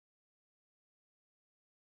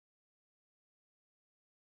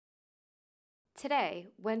Today,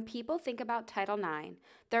 when people think about Title IX,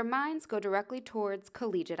 their minds go directly towards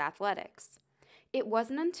collegiate athletics. It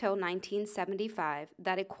wasn't until 1975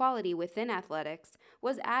 that equality within athletics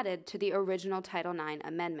was added to the original Title IX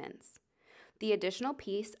amendments. The additional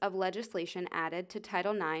piece of legislation added to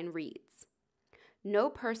Title IX reads, "No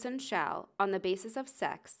person shall, on the basis of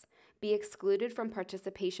sex, be excluded from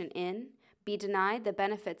participation in, be denied the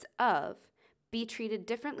benefits of, be treated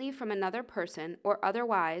differently from another person, or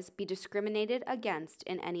otherwise be discriminated against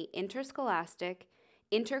in any interscholastic,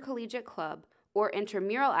 intercollegiate club, or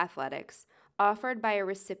intramural athletics offered by a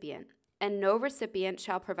recipient, and no recipient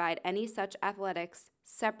shall provide any such athletics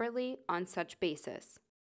separately on such basis."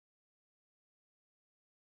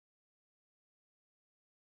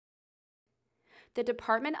 The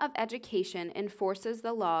Department of Education enforces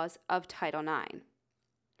the laws of Title IX.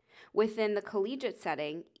 Within the collegiate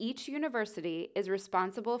setting, each university is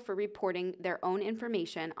responsible for reporting their own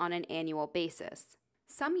information on an annual basis.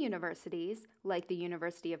 Some universities, like the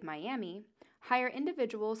University of Miami, hire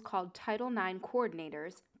individuals called Title IX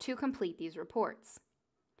coordinators to complete these reports.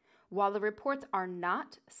 While the reports are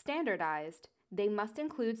not standardized, they must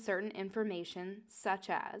include certain information such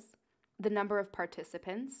as the number of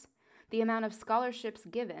participants, the amount of scholarships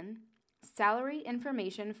given, salary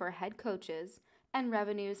information for head coaches, and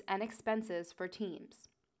revenues and expenses for teams.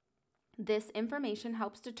 This information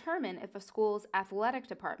helps determine if a school's athletic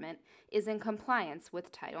department is in compliance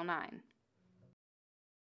with Title IX.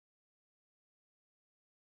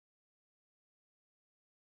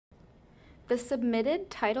 The submitted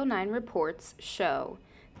Title IX reports show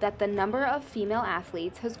that the number of female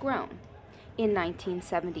athletes has grown. In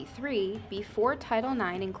 1973, before Title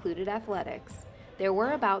IX included athletics, there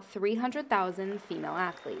were about 300,000 female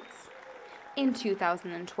athletes. In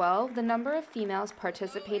 2012, the number of females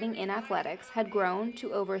participating in athletics had grown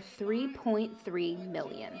to over 3.3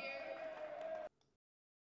 million.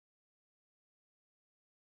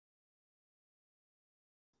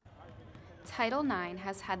 Title IX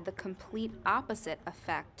has had the complete opposite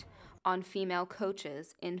effect on female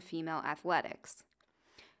coaches in female athletics.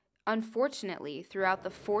 Unfortunately, throughout the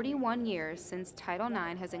 41 years since Title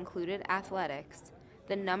IX has included athletics,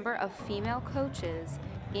 the number of female coaches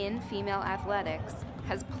in female athletics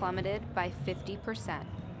has plummeted by 50%.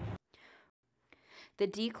 The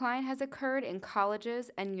decline has occurred in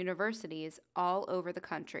colleges and universities all over the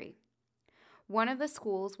country. One of the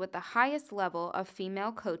schools with the highest level of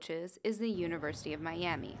female coaches is the University of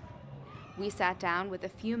Miami. We sat down with a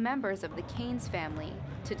few members of the Caines family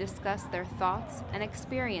to discuss their thoughts and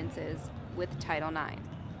experiences with Title IX.